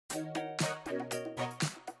You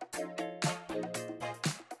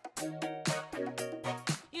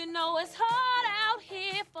know it's hard out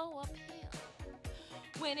here for a pill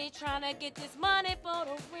when he tryna get this money for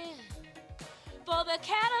the rent, for the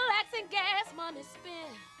Cadillacs and gas money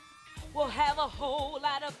spent. We'll have a whole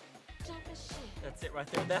lot of jumping shit. That's it right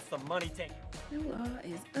there. That's the money taker. You are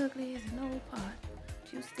as ugly as an old pot,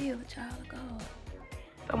 but you still a child of God.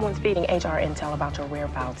 Someone's feeding HR intel about your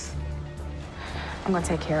whereabouts. I'm gonna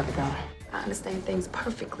take care of it, though. I understand things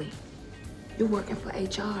perfectly. You're working for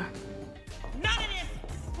HR. None of this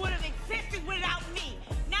would have existed without me.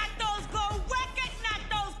 Not those gold records, not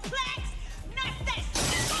those plaques, not that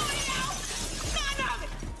shit going out. None of it.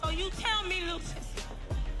 So you tell me, Lucius.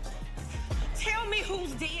 Tell me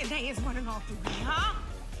whose DNA is running off through me, huh?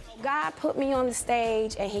 God put me on the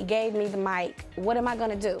stage and he gave me the mic. What am I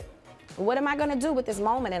gonna do? What am I gonna do with this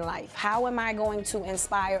moment in life? How am I going to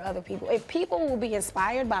inspire other people? If people will be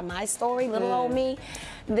inspired by my story, little old me,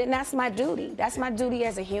 then that's my duty. That's my duty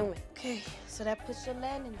as a human. Okay, so that puts your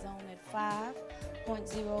landing zone at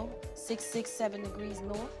 5.0667 degrees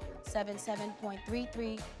north,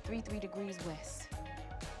 77.3333 degrees west,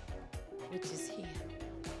 which is here.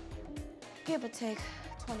 Give or take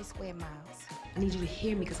 20 square miles. I need you to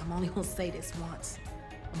hear me because I'm only gonna say this once.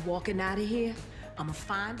 I'm walking out of here, I'm gonna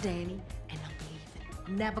find Danny, and I'm leaving.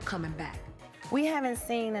 I'm never coming back. We haven't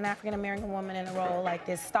seen an African-American woman in a role like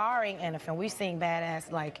this starring in a film. We've seen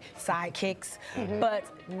badass like sidekicks, but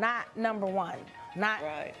not number one, not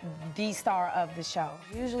the star of the show.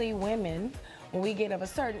 Usually women, when we get of a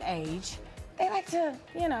certain age, they like to,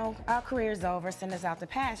 you know, our career's over, send us out to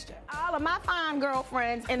pasture. All of my fine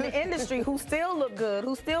girlfriends in the industry who still look good,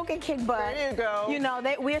 who still can kick butt. There you go. You know,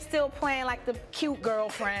 we're still playing like the cute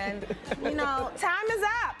girlfriend. You know, time is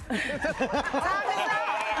up. Time is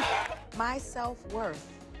up. My self-worth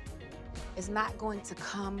is not going to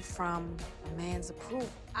come from a man's approval.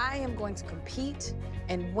 I am going to compete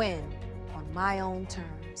and win on my own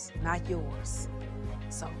terms, not yours.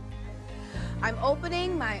 So, I'm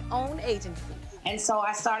opening my own agency. And so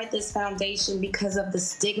I started this foundation because of the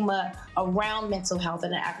stigma around mental health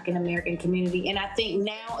in the African American community. And I think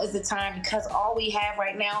now is the time, because all we have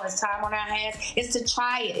right now is time on our hands, is to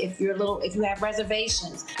try it if you have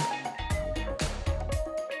reservations.